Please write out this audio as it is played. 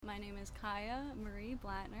My name is Kaiya Marie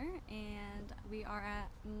Blattner, and we are at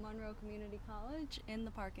Monroe Community College in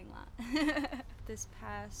the parking lot. This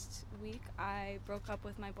past week, I broke up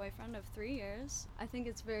with my boyfriend of 3 years. I think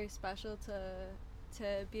it's very special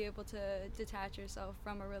to be able to detach yourself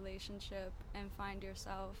from a relationship and find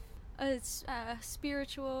yourself. It's a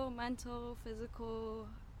spiritual, mental, physical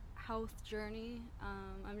health journey.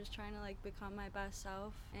 I'm just trying to become my best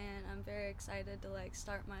self, and I'm very excited to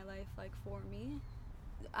start my life for me.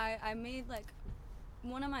 I made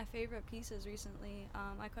one of my favorite pieces recently.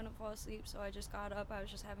 I couldn't fall asleep, so I just got up. I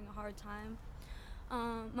was just having a hard time.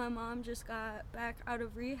 My mom just got back out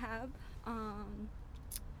of rehab,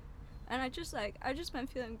 and I just been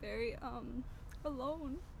feeling very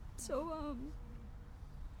alone. So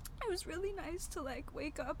it was really nice to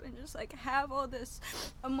wake up and just have all this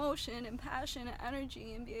emotion and passion and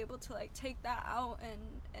energy and be able to take that out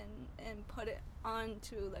and put it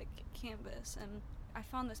onto canvas. And I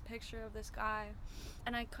found this picture of this guy,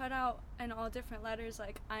 and I cut out in all different letters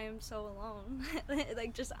I am so alone,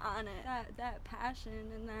 just on it. That passion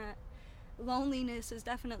and that loneliness is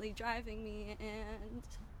definitely driving me, and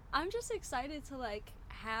I'm just excited to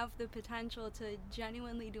have the potential to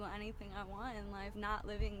genuinely do anything I want in life, not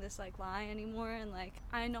living this lie anymore. And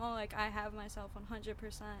I know I have myself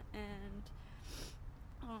 100%, and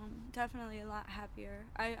definitely a lot happier.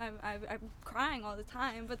 I'm crying all the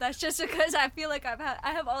time, but that's just because I feel I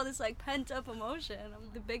have all this pent up emotion.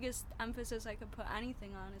 The biggest emphasis I could put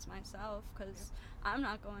anything on is myself, because I'm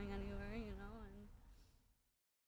not going anywhere,